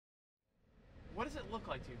What does it look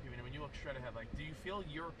like to you, Covino, when you look straight ahead? Like, do you feel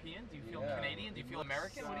European? Do you feel Canadian? Do you feel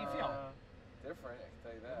American? What do you feel? Different, I can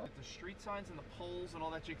tell you that. The street signs and the poles and all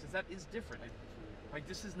that shit, because that is different. Like,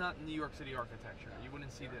 this is not New York City architecture. You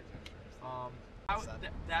wouldn't see that.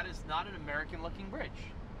 That is not an American-looking bridge.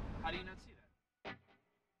 How do you not see that?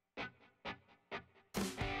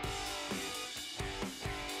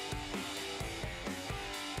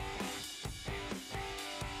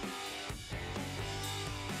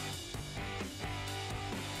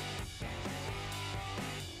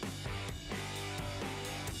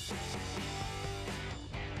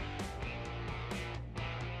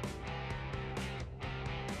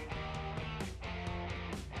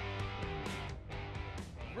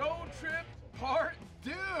 Road trip part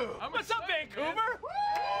 2. What's up, Vancouver? Woo!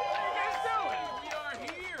 What are you guys doing? We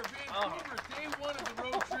are here, Vancouver. Day 1 of the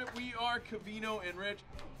road trip. We are Covino and Rich.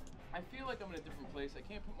 I feel like I'm in a different place. I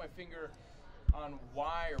can't put my finger on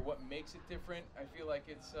why or what makes it different. I feel like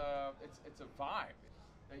it's a vibe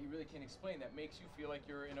that you really can't explain. That makes you feel like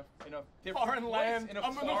you're in a different Foreign place. land. In a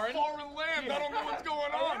I'm in a foreign land. I don't know what's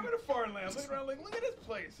going on. I'm in a foreign land. Looking around like, look at this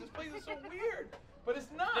place. This place is so weird. But it's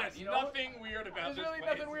not. There's nothing weird about this There's really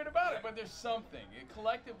place. nothing weird about it, but there's something.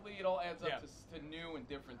 Collectively, it all adds up to new and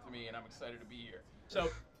different to me, and I'm excited to be here. So,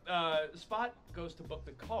 Spot goes to book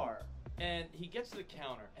the car, and he gets to the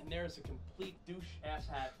counter, and there's a complete douche ass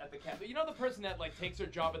hat at the counter. You know the person that like takes their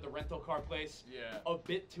job at the rental car place? Yeah. A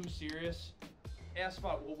bit too serious? Ask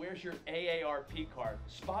Spot, well, where's your AARP card?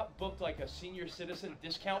 Spot booked like a senior citizen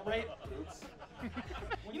discount rate.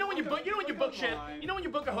 You know when you book shit. You know when you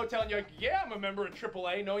book a hotel and you're like, yeah, I'm a member of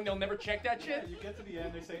AAA, knowing they'll never check that shit. Yeah, you get to the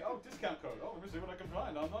end, they say, oh, discount code. Oh, let me see what I can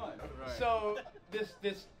find online. Right. So this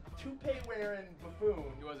toupee wearing buffoon,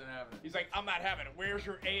 He wasn't having it. he's like, I'm not having it. Where's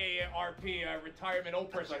your AARP retirement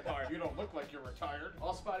old person card? You don't look like you're retired.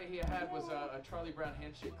 All Spotty he had was a Charlie Brown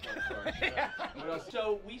handshake club card. What else?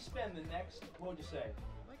 So we spend the next, what would you say,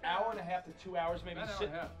 hour and a half to 2 hours maybe About an hour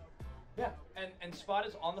sitting. and a half. Yeah, and Spot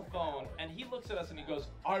is on the phone, and he looks at us and he goes,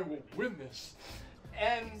 I will win this.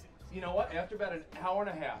 And you know what? After about an hour and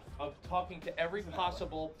a half of talking to every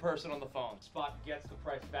possible person on the phone, Spot gets the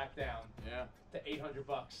price back down Yeah. to $800.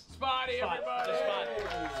 Spotty, Spot. everybody! Spot.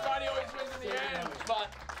 Spotty always wins in the end. Spot.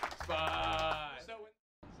 Spot. So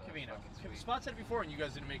Covino, Spot said it before, and you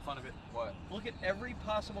guys didn't make fun of it. What? Look at every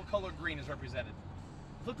possible color green is represented.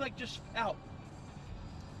 Look like just out.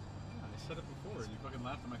 I said it before, and you fucking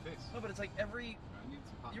laughed in my face. No, but it's like every. I need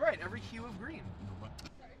some pop. You're right. Every hue of green.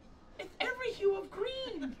 it's every hue of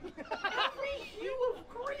green. Every hue of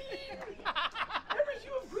green. Every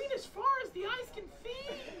hue of green as far as the eyes can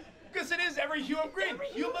see. Because it is every hue of green. Every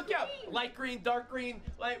hue You of look out, green. light green, dark green,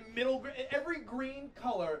 like middle green, every green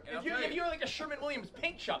color. And If you're like a Sherman-Williams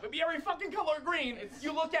paint shop, it'd be every fucking color of green.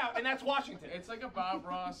 You look out, and that's Washington. It's like a Bob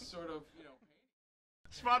Ross sort of,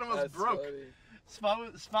 Spot almost broke. Spot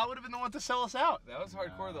would have been the one to sell us out. That was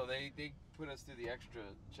hardcore though. They put us through the extra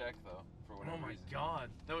check though for whatever Oh my reason. god,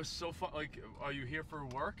 that was so fun. Like, are you here for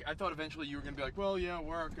work? I thought eventually you were gonna be like, well, yeah,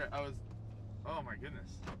 work. I was. Oh my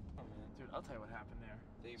goodness, dude. I'll tell you what happened there.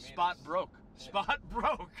 They made Spot us- broke. Spot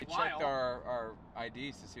broke. We checked our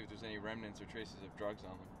IDs to see if there's any remnants or traces of drugs on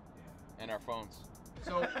them, and our phones.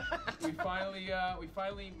 So we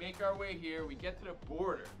finally make our way here. We get to the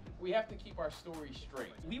border. We have to keep our story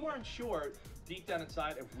straight. We weren't sure deep down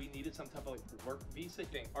inside if we needed some type of like work visa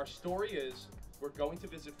thing. Our story is we're going to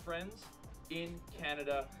visit friends in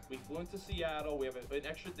Canada. We flew into Seattle. We have an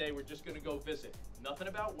extra day. We're just going to go visit. Nothing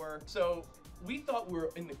about work. So we thought we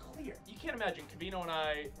were in the clear. You can't imagine Covino and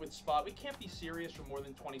I with Spot. We can't be serious for more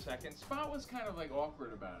than 20 seconds. Spot was kind of like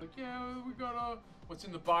awkward about it. Like, yeah, we got what's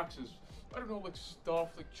in the boxes? I don't know, like stuff,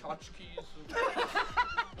 like tchotchkes.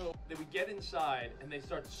 Then we get inside and they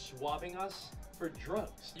start swabbing us for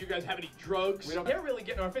drugs. You guys have any drugs? We don't- They're really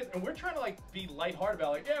getting in our face, and we're trying to like be lighthearted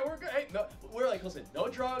about like, yeah, we're good. Hey, no, we're like, listen, no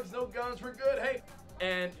drugs, no guns, we're good. Hey,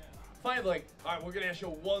 and finally, like, all right, we're gonna ask you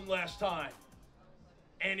one last time.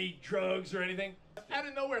 Any drugs or anything? Out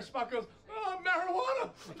of nowhere, Spot goes, oh, marijuana.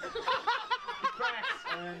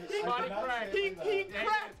 Spotty cracked. He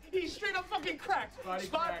cracked. He straight up fucking cracked. Spotty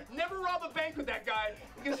Spot, cracked. never rob a bank with that guy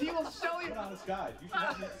because he will sell you. You're an honest guy. You should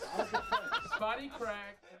have me. I was good friends. Spotty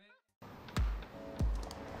cracked.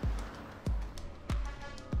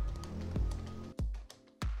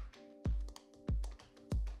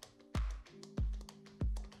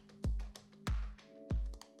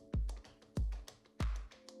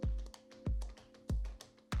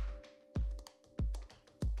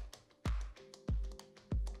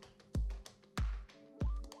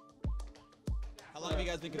 How long have you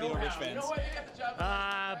guys been Covino Rich fans? You know what? You got the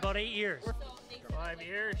job. About 8 years. 5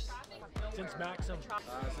 years. Since Maxim.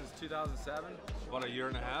 Since 2007. About a year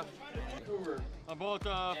and a half. Vancouver. About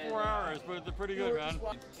 4 hours, but they're pretty good, man.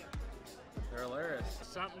 They're hilarious.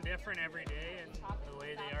 Something different every day, and the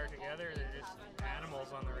way they are together, they're just animals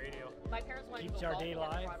on the radio. My parents wanted Keeps to go our day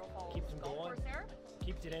golfing at the live, Bridal Falls keeps them golf going. course there.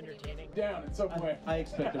 Keeps it entertaining. Down in some way. I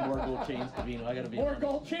expected more gold chains, Covino. I gotta be More honest.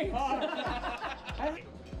 gold chains.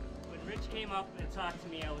 When Rich came up and talked to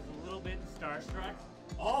me, I was a little bit starstruck.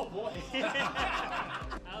 Oh boy!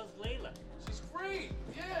 How's Layla? She's great.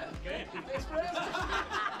 Yeah. Good. Thanks for asking.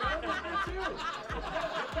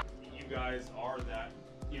 You guys are that,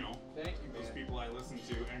 you know, Thank you, those man. people I listen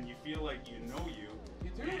to, and you feel like you know you.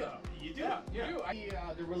 You do though. You do. Yeah. Yeah. You do.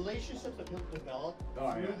 The relationships that people develop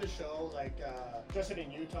Oh, through yeah. the show, like Justin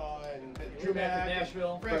in Utah and Drew Mack in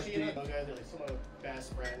Nashville, Freshie, Fresh those guys are like some of the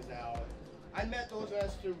best friends now. I met those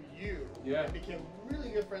guys through you. Yeah. And became really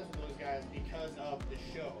good friends with those guys because of the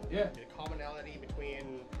show. Yeah. The commonality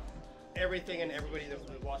between everything and everybody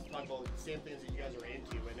that wants to talk about the same things that you guys are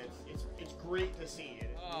into, and it's great to see it.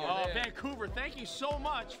 Oh, Vancouver, thank you so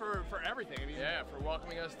much for everything. I mean, Yeah, for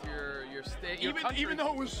welcoming us to your state. even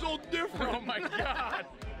though it was so different. Oh my God!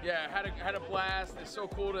 Yeah, had a blast. It's so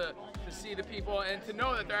cool to see the people and to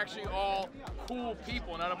know that they're actually all cool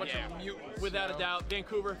people, not a bunch of mutants. Without you a know? doubt.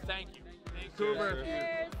 Vancouver, thank you. Vancouver,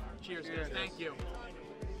 Cheers. cheers, guys. Thank you.